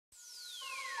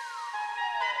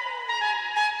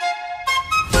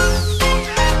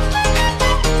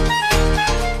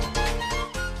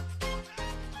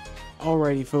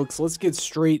Alrighty, folks, let's get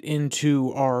straight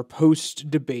into our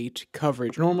post-debate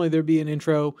coverage. Normally there'd be an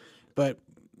intro, but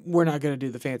we're not going to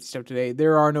do the fancy stuff today.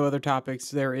 There are no other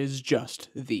topics. There is just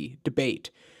the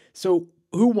debate. So,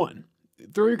 who won?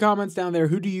 Throw your comments down there.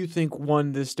 Who do you think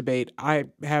won this debate? I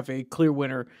have a clear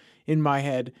winner in my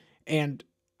head, and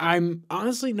I'm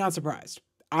honestly not surprised.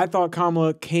 I thought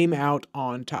Kamala came out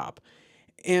on top.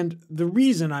 And the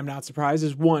reason I'm not surprised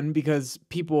is, one, because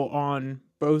people on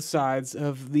both sides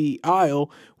of the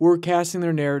aisle were casting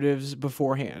their narratives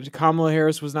beforehand. Kamala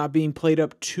Harris was not being played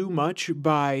up too much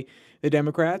by the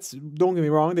Democrats. Don't get me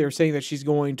wrong, they were saying that she's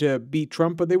going to beat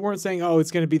Trump, but they weren't saying, oh,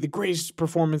 it's going to be the greatest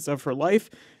performance of her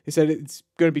life. They said it's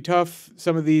going to be tough.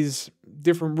 Some of these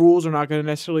different rules are not going to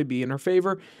necessarily be in her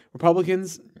favor.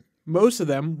 Republicans, most of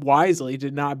them wisely,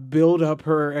 did not build up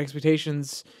her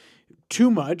expectations too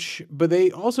much, but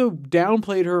they also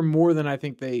downplayed her more than I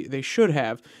think they should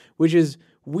have, which is,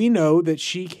 we know that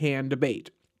she can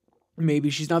debate. Maybe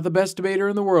she's not the best debater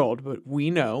in the world, but we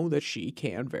know that she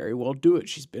can very well do it.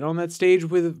 She's been on that stage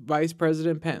with Vice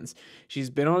President Pence.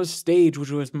 She's been on a stage which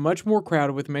was much more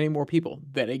crowded with many more people.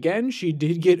 Then again, she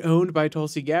did get owned by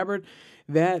Tulsi Gabbard.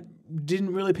 That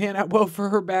didn't really pan out well for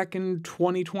her back in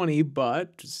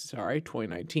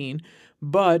 2019,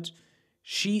 but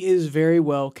she is very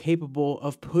well capable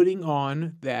of putting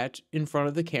on that in front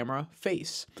of the camera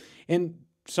face. And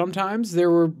sometimes there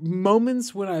were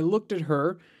moments when I looked at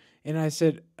her and I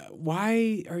said,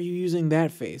 why are you using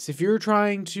that face? If you're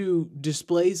trying to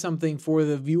display something for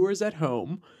the viewers at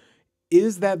home,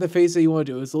 is that the face that you want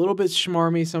to do? It was a little bit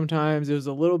schmarmy sometimes. It was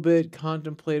a little bit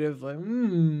contemplative, like,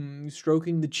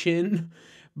 stroking the chin.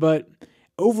 But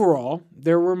overall,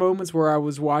 there were moments where I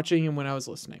was watching and when I was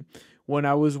listening. When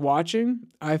I was watching,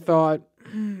 I thought, I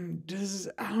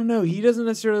don't know, he doesn't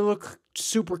necessarily look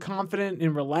super confident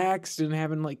and relaxed and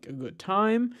having like a good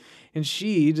time. And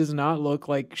she does not look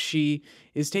like she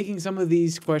is taking some of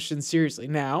these questions seriously.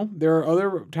 Now, there are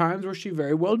other times where she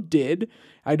very well did.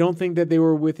 I don't think that they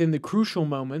were within the crucial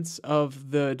moments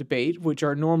of the debate, which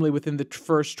are normally within the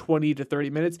first 20 to 30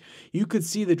 minutes. You could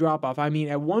see the drop-off. I mean,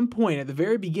 at one point, at the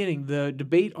very beginning, the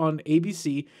debate on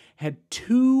ABC had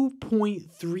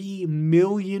 2.3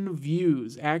 million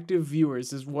views, active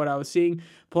viewers is what I was seeing,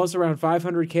 plus around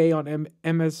 500K on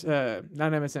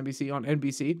not MSNBC, on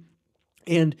NBC.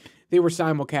 And they were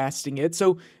simulcasting it.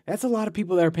 So that's a lot of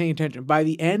people that are paying attention. By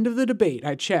the end of the debate,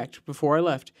 I checked before I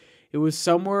left, it was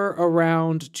somewhere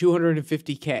around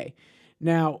 250K.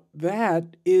 Now,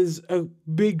 that is a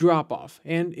big drop-off,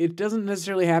 and it doesn't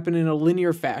necessarily happen in a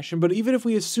linear fashion, but even if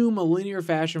we assume a linear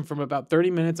fashion from about 30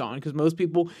 minutes on, because most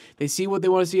people, they see what they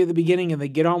want to see at the beginning and they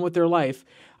get on with their life,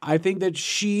 I think that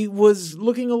she was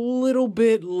looking a little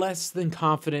bit less than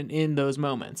confident in those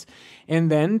moments. And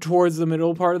then, towards the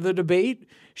middle part of the debate,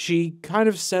 she kind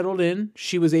of settled in.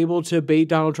 She was able to bait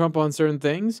Donald Trump on certain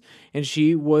things, and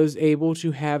she was able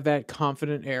to have that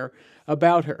confident air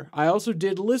about her. I also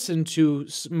did listen to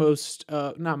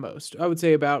I would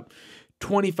say about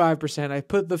 25%. I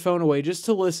put the phone away just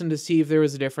to listen to see if there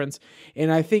was a difference.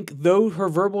 And I think though her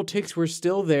verbal tics were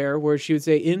still there, where she would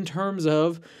say in terms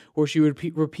of, or she would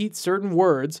repeat certain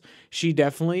words, she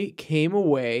definitely came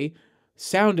away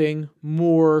sounding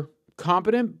more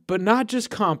competent, but not just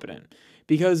competent.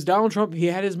 Because Donald Trump, he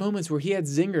had his moments where he had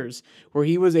zingers, where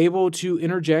he was able to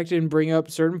interject and bring up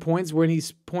certain points when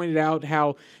he's pointed out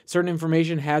how certain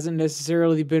information hasn't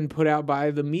necessarily been put out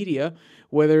by the media,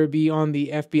 whether it be on the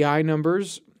FBI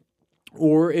numbers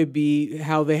or it be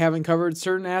how they haven't covered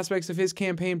certain aspects of his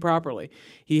campaign properly.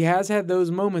 He has had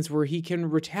those moments where he can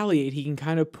retaliate, he can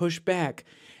kind of push back.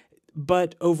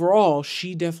 But overall,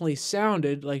 she definitely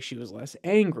sounded like she was less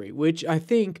angry, which I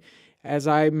think, as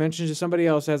I mentioned to somebody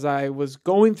else, as I was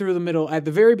going through the middle, at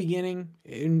the very beginning,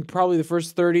 in probably the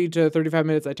first 30 to 35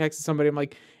 minutes, I texted somebody, I'm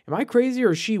like, am I crazy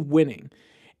or is she winning?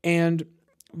 And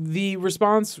the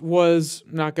response was,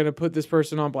 not going to put this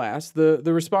person on blast, the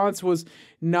response was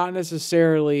not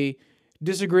necessarily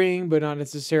disagreeing, but not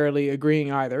necessarily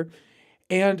agreeing either.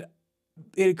 And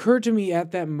it occurred to me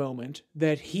at that moment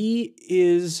that he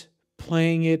is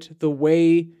playing it the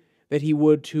way that he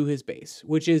would to his base,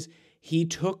 which is, he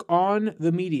took on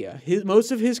the media.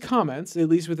 Most of his comments, at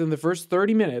least within the first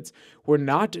 30 minutes, were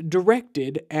not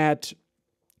directed at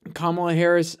Kamala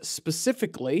Harris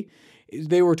specifically.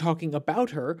 They were talking about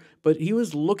her, but he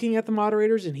was looking at the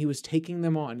moderators and he was taking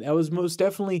them on. That was most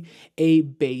definitely a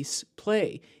base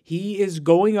play. He is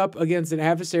going up against an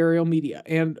adversarial media.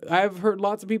 And I've heard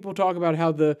lots of people talk about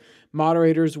how the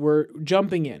moderators were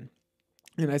jumping in.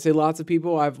 And I say lots of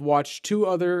people. I've watched 2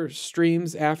 other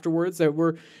streams afterwards that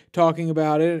were talking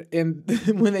about it. And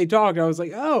when they talked, I was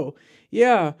like, oh,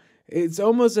 yeah, It's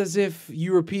almost as if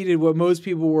you repeated what most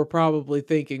people were probably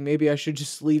thinking. Maybe I should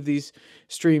just leave these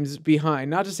streams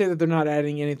behind. Not to say that they're not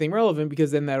adding anything relevant,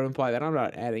 because then that would imply that I'm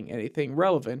not adding anything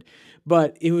relevant.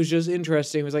 But it was just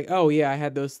interesting. It was like, oh yeah, I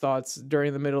had those thoughts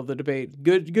during the middle of the debate.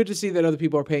 Good to see that other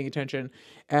people are paying attention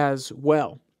as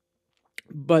well.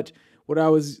 But what I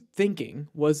was thinking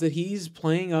was that he's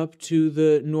playing up to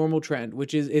the normal trend,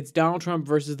 which is it's Donald Trump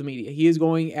versus the media. He is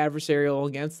going adversarial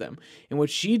against them. And what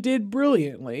she did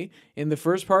brilliantly in the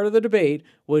first part of the debate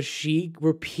was she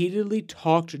repeatedly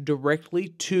talked directly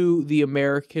to the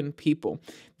American people.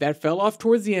 That fell off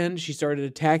towards the end. She started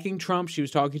attacking Trump. She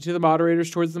was talking to the moderators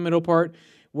towards the middle part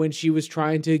when she was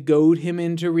trying to goad him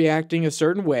into reacting a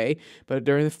certain way. But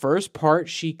during the first part,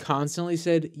 she constantly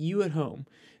said, "You at home.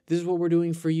 This is what we're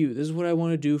doing for you. This is what I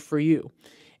want to do for you."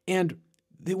 And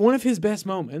one of his best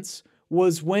moments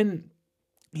was when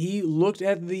he looked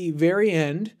at the very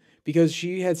end, because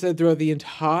she had said throughout the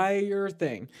entire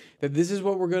thing that this is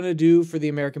what we're going to do for the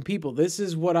American people. This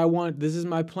is what I want. This is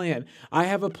my plan. I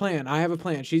have a plan. I have a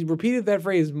plan. She's repeated that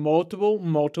phrase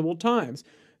multiple times.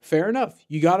 Fair enough.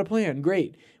 You got a plan.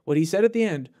 Great. What he said at the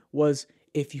end was,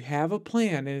 if you have a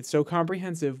plan and it's so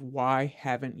comprehensive, why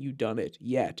haven't you done it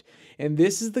yet? And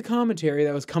this is the commentary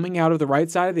that was coming out of the right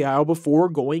side of the aisle before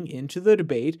going into the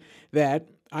debate that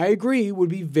I agree would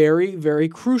be very, very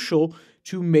crucial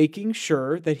to making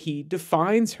sure that he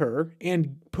defines her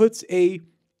and puts a,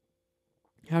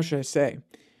 how should I say,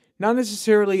 not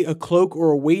necessarily a cloak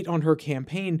or a weight on her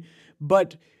campaign,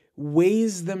 but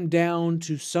weighs them down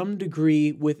to some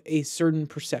degree with a certain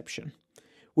perception,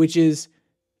 which is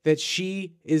that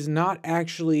she is not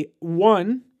actually,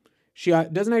 one, she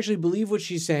doesn't actually believe what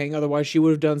she's saying, otherwise she would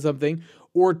have done something,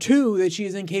 or two, that she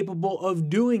is incapable of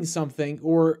doing something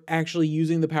or actually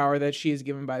using the power that she is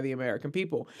given by the American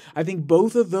people. I think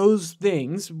both of those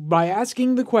things, by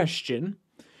asking the question,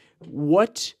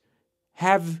 what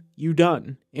have you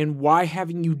done? And why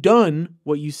haven't you done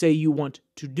what you say you want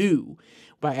to do?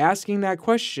 By asking that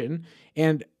question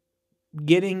and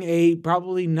getting a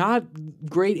probably not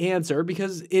great answer,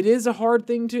 because it is a hard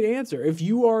thing to answer. If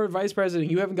you are a vice president,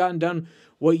 you haven't gotten done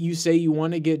what you say you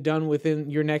want to get done within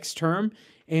your next term,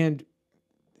 and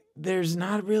there's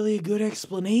not really a good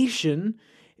explanation,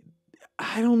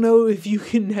 I don't know if you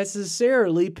can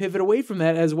necessarily pivot away from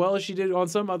that as well as she did on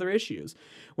some other issues.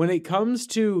 When it comes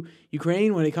to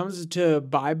Ukraine, when it comes to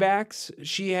buybacks,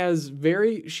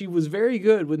 she was very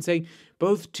good when saying,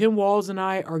 both Tim Walz and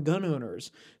I are gun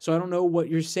owners, so I don't know what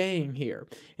you're saying here.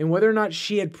 And whether or not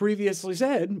she had previously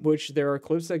said, which there are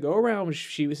clips that go around, which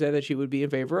she said that she would be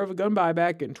in favor of a gun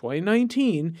buyback in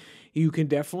 2019, you can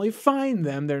definitely find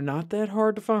them. They're not that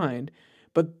hard to find.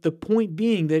 But the point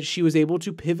being that she was able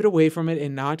to pivot away from it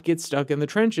and not get stuck in the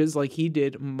trenches like he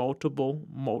did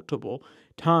multiple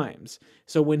times.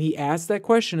 So when he asked that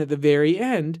question at the very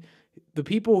end, the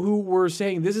people who were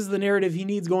saying this is the narrative he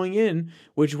needs going in,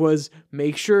 which was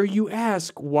make sure you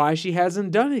ask why she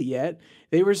hasn't done it yet,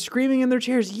 they were screaming in their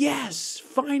chairs, yes,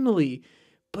 finally.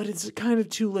 But it's kind of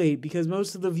too late because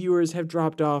most of the viewers have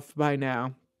dropped off by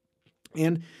now.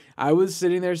 And I was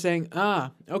sitting there saying,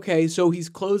 okay, so he's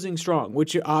closing strong,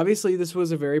 which obviously this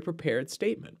was a very prepared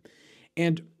statement.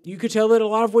 And you could tell that a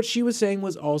lot of what she was saying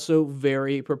was also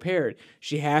very prepared.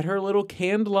 She had her little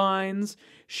canned lines.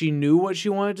 She knew what she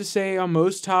wanted to say on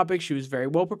most topics. She was very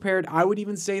well prepared. I would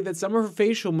even say that some of her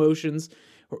facial motions,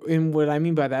 and what I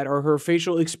mean by that are her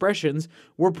facial expressions,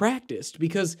 were practiced,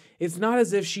 because it's not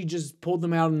as if she just pulled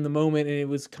them out in the moment and it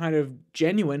was kind of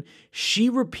genuine. She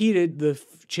repeated the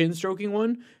chin stroking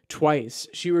one twice.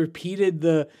 She repeated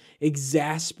the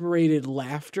exasperated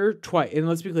laughter twice. And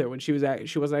let's be clear, when she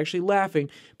wasn't actually laughing,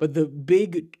 but the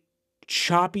big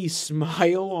choppy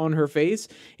smile on her face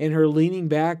and her leaning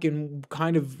back and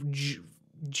kind of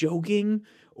joking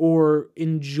or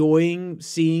enjoying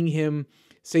seeing him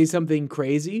say something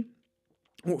crazy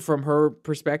from her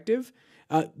perspective.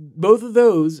 Both of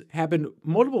those happened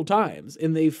multiple times,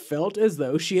 and they felt as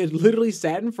though she had literally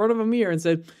sat in front of a mirror and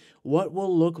said, what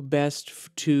will look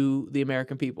best to the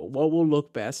American people? What will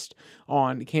look best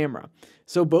on camera?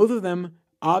 So both of them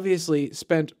obviously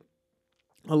spent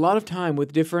a lot of time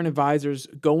with different advisors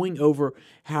going over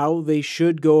how they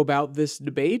should go about this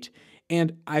debate,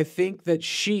 and I think that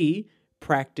she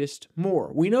practiced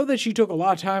more. We know that she took a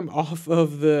lot of time off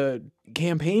of the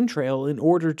campaign trail in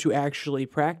order to actually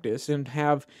practice and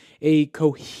have a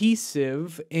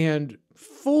cohesive and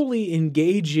fully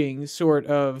engaging sort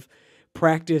of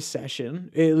practice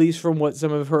session, at least from what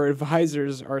some of her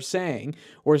advisors are saying,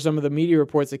 or some of the media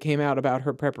reports that came out about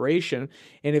her preparation.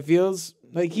 And it feels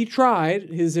Like, he tried.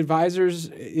 His advisors,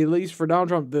 at least for Donald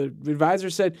Trump, the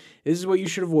advisors said, this is what you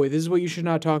should avoid. This is what you should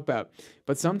not talk about.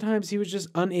 But sometimes he was just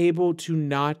unable to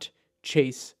not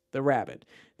chase the rabbit.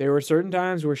 There were certain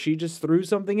times where she just threw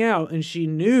something out, and she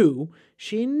knew,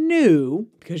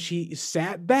 because she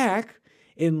sat back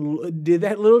and did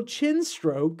that little chin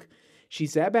stroke. She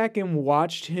sat back and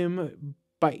watched him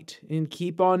bite and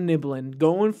keep on nibbling,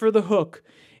 going for the hook.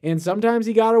 And sometimes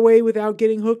he got away without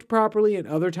getting hooked properly, and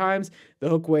other times the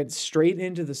hook went straight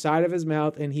into the side of his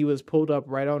mouth and he was pulled up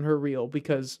right on her reel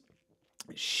because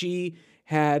she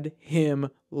had him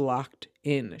locked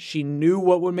in. She knew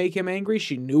what would make him angry.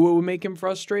 She knew what would make him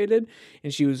frustrated.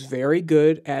 And she was very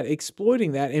good at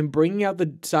exploiting that and bringing out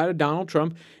the side of Donald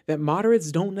Trump that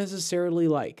moderates don't necessarily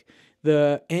like.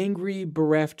 The angry,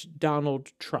 bereft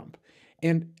Donald Trump.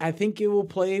 And I think it will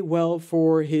play well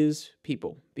for his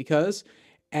people because,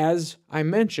 as I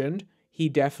mentioned, he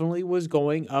definitely was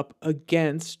going up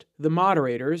against the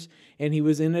moderators and he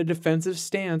was in a defensive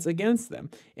stance against them.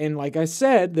 And like I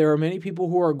said, there are many people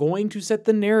who are going to set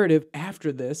the narrative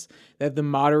after this that the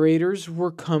moderators were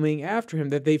coming after him,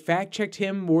 that they fact-checked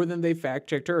him more than they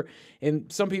fact-checked her.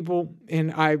 And some people,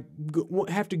 and I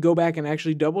have to go back and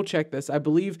actually double-check this, I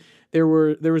believe there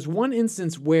was one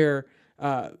instance where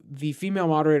the female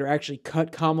moderator actually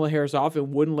cut Kamala Harris off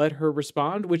and wouldn't let her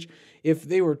respond, which if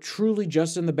they were truly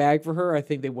just in the bag for her, I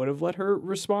think they would have let her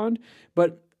respond.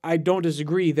 But I don't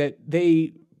disagree that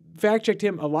they fact-checked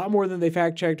him a lot more than they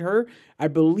fact-checked her. I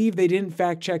believe they didn't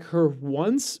fact-check her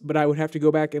once, but I would have to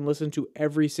go back and listen to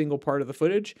every single part of the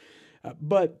footage.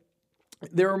 But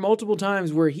there were multiple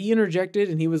times where he interjected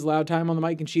and he was allowed time on the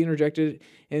mic and she interjected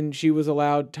and she was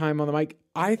allowed time on the mic.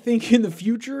 I think in the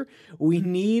future, we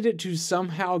need to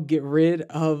somehow get rid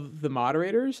of the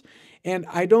moderators. And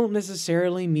I don't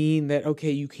necessarily mean that,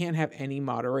 okay, you can't have any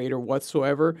moderator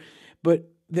whatsoever, but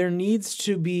there needs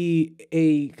to be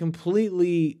a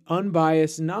completely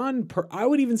unbiased, I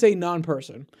would even say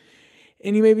non-person.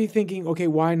 And you may be thinking, okay,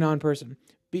 why non-person?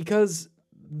 Because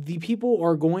the people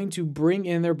are going to bring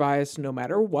in their bias no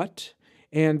matter what,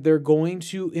 and they're going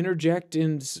to interject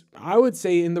in, I would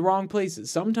say, in the wrong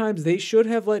places. Sometimes they should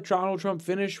have let Donald Trump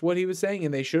finish what he was saying,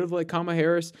 and they should have let Kamala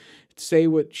Harris say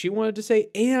what she wanted to say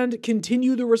and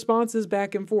continue the responses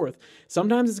back and forth.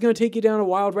 Sometimes it's going to take you down a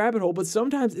wild rabbit hole, but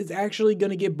sometimes it's actually going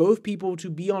to get both people to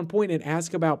be on point and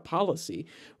ask about policy.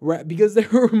 Because there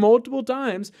were multiple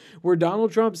times where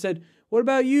Donald Trump said, what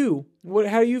about you?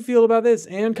 How do you feel about this?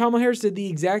 And Kamala Harris did the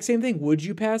exact same thing. Would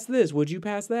you pass this? Would you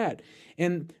pass that?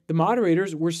 And the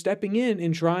moderators were stepping in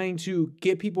and trying to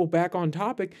get people back on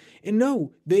topic. And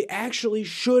no, they actually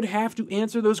should have to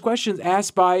answer those questions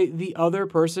asked by the other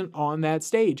person on that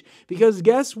stage. Because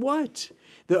guess what?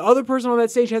 The other person on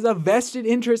that stage has a vested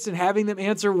interest in having them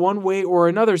answer one way or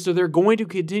another, so they're going to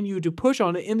continue to push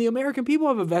on it, and the American people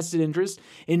have a vested interest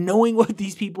in knowing what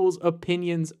these people's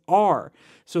opinions are.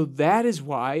 So that is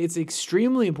why it's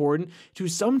extremely important to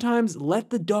sometimes let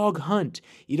the dog hunt.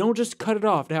 You don't just cut it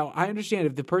off. Now, I understand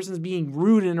if the person's being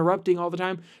rude and interrupting all the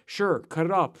time, sure, cut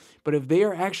it off. But if they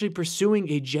are actually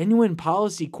pursuing a genuine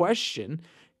policy question,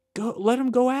 let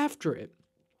them go after it.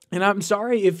 And I'm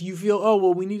sorry if you feel, oh,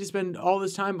 well, we need to spend all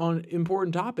this time on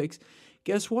important topics.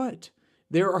 Guess what?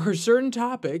 There are certain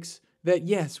topics that,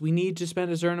 yes, we need to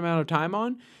spend a certain amount of time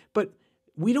on, but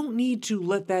we don't need to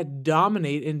let that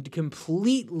dominate and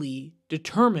completely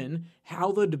determine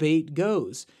how the debate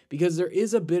goes, because there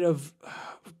is a bit of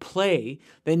play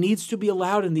that needs to be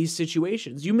allowed in these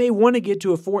situations. You may want to get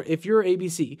to if you're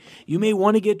ABC, you may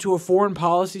want to get to a foreign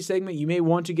policy segment, you may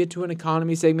want to get to an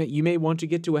economy segment, you may want to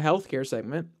get to a healthcare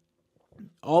segment.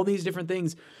 All these different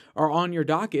things are on your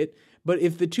docket. But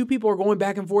if the two people are going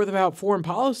back and forth about foreign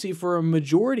policy for a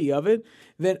majority of it,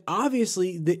 then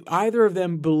obviously either of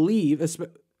them believe,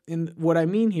 and what I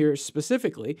mean here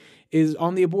specifically is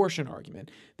on the abortion argument.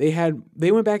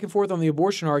 They went back and forth on the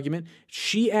abortion argument.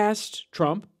 She asked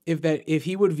Trump if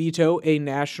he would veto a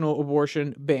national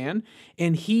abortion ban,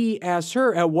 and he asked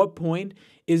her at what point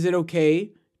is it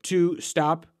okay to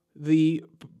stop the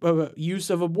use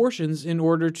of abortions in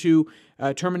order to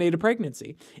terminate a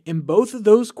pregnancy. And both of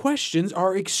those questions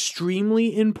are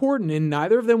extremely important, and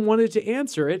neither of them wanted to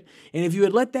answer it. And if you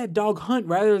had let that dog hunt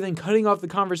rather than cutting off the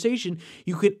conversation,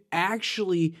 you could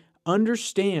actually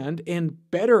understand and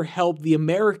better help the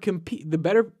American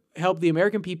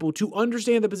people to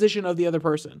understand the position of the other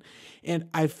person. And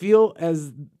I feel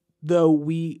as though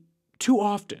we too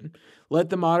often let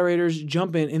the moderators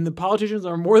jump in, and the politicians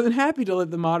are more than happy to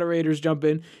let the moderators jump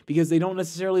in because they don't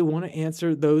necessarily want to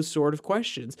answer those sort of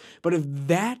questions. But if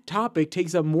that topic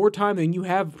takes up more time than you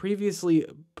have previously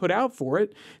put out for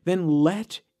it, then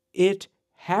let it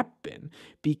happen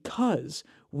because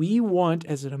we want,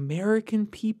 as an American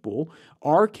people,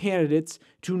 our candidates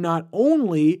to not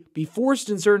only be forced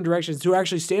in certain directions, to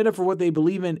actually stand up for what they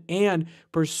believe in and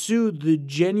pursue the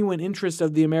genuine interests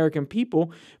of the American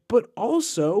people, but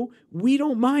also we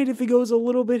don't mind if it goes a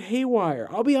little bit haywire.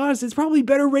 I'll be honest, it's probably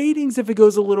better ratings if it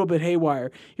goes a little bit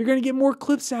haywire. You're going to get more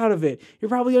clips out of it. You're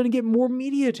probably going to get more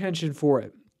media attention for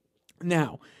it.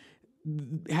 Now,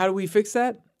 how do we fix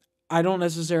that? I don't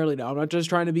necessarily know. I'm not just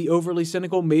trying to be overly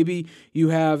cynical. Maybe you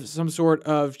have some sort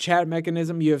of chat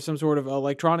mechanism. You have some sort of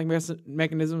electronic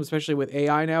mechanism, especially with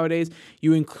AI nowadays.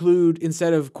 You include,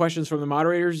 instead of questions from the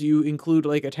moderators, you include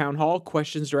like a town hall,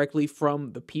 questions directly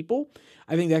from the people.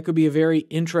 I think that could be a very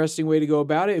interesting way to go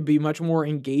about it. It'd be much more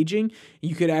engaging.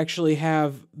 You could actually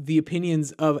have the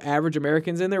opinions of average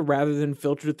Americans in there rather than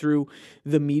filtered through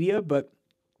the media. But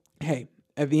hey,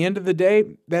 at the end of the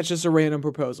day, that's just a random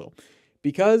proposal.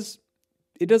 Because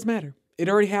it does matter. It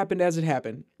already happened as it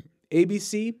happened.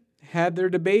 ABC had their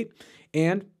debate,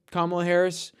 and Kamala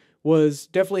Harris was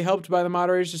definitely helped by the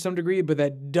moderators to some degree, but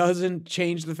that doesn't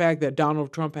change the fact that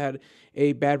Donald Trump had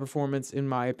a bad performance, in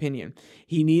my opinion.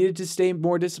 He needed to stay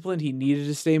more disciplined. He needed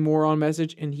to stay more on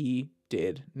message, and he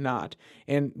did not.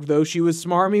 And though she was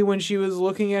smarmy when she was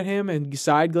looking at him and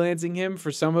side-glancing him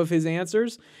for some of his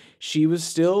answers, she was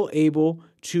still able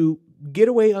to get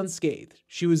away unscathed.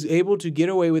 She was able to get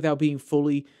away without being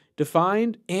fully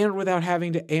defined and without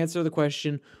having to answer the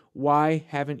question, why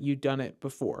haven't you done it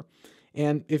before?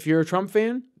 And if you're a Trump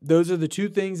fan, those are the two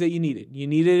things that you needed. You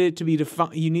needed it to be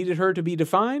you needed her to be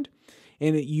defined,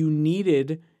 and you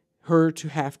needed her to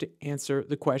have to answer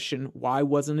the question, why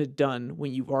wasn't it done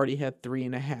when you've already had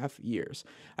 3.5 years?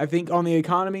 I think on the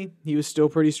economy, he was still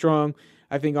pretty strong.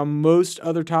 I think on most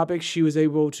other topics, she was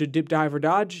able to dip, dive, or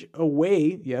dodge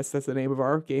away. Yes, that's the name of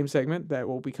our game segment that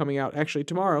will be coming out actually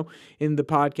tomorrow in the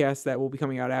podcast that will be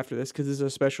coming out after this, because this is a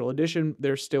special edition.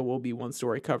 There still will be one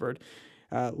story covered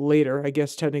later. I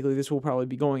guess technically this will probably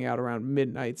be going out around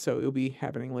midnight, so it'll be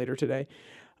happening later today.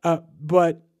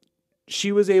 But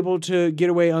she was able to get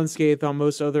away unscathed on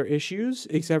most other issues,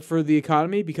 except for the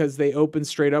economy, because they opened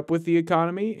straight up with the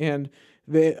economy. And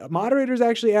the moderators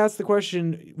actually asked the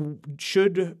question,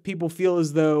 should people feel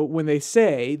as though when they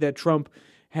say that Trump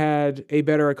had a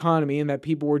better economy and that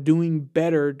people were doing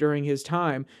better during his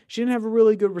time? She didn't have a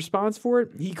really good response for it.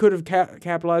 He could have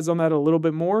capitalized on that a little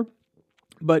bit more.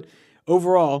 But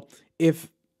overall, if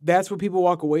that's what people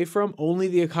walk away from, only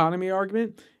the economy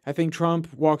argument, I think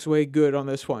Trump walks away good on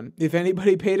this one. If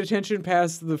anybody paid attention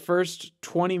past the first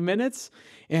 20 minutes,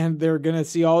 and they're going to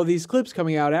see all of these clips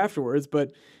coming out afterwards,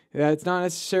 but that's not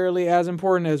necessarily as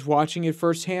important as watching it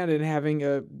firsthand and having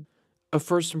a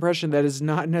first impression that is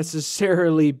not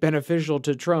necessarily beneficial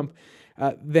to Trump,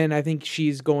 then I think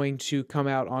she's going to come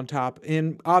out on top.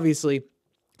 And obviously,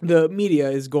 the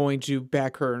media is going to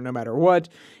back her no matter what.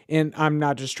 And I'm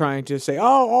not just trying to say,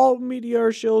 oh, all media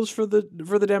are shills for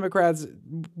the Democrats.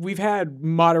 We've had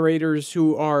moderators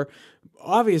who are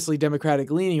obviously Democratic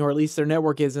leaning, or at least their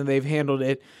network is, and they've handled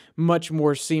it much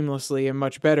more seamlessly and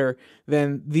much better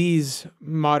than these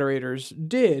moderators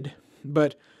did.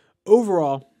 But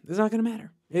overall, it's not going to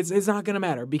matter. It's not going to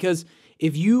matter, because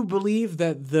if you believe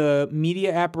that the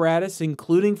media apparatus,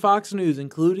 including Fox News,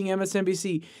 including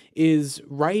MSNBC, is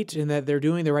right and that they're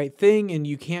doing the right thing and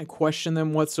you can't question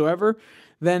them whatsoever,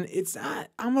 then it's not,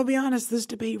 I'm going to be honest, this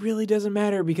debate really doesn't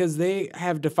matter, because they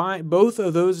have defined, both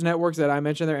of those networks that I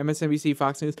mentioned there, MSNBC,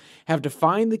 Fox News, have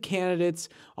defined the candidates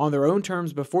on their own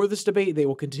terms before this debate. They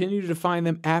will continue to define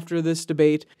them after this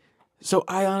debate. So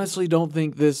I honestly don't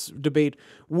think this debate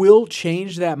will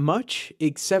change that much,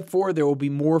 except for there will be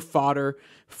more fodder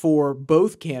for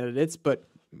both candidates. But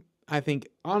I think,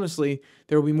 honestly,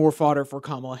 there will be more fodder for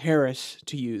Kamala Harris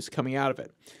to use coming out of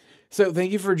it. So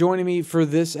thank you for joining me for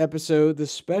this episode,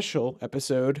 this special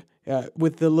episode,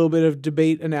 with a little bit of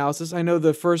debate analysis. I know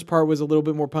the first part was a little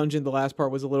bit more pungent. The last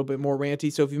part was a little bit more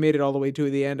ranty. So if you made it all the way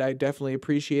to the end, I definitely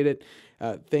appreciate it.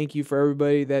 Thank you for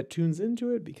everybody that tunes into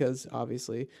it, because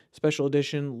obviously special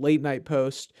edition, late night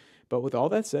post. But with all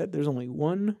that said, there's only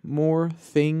one more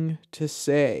thing to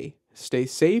say. Stay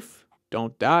safe.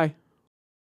 Don't die.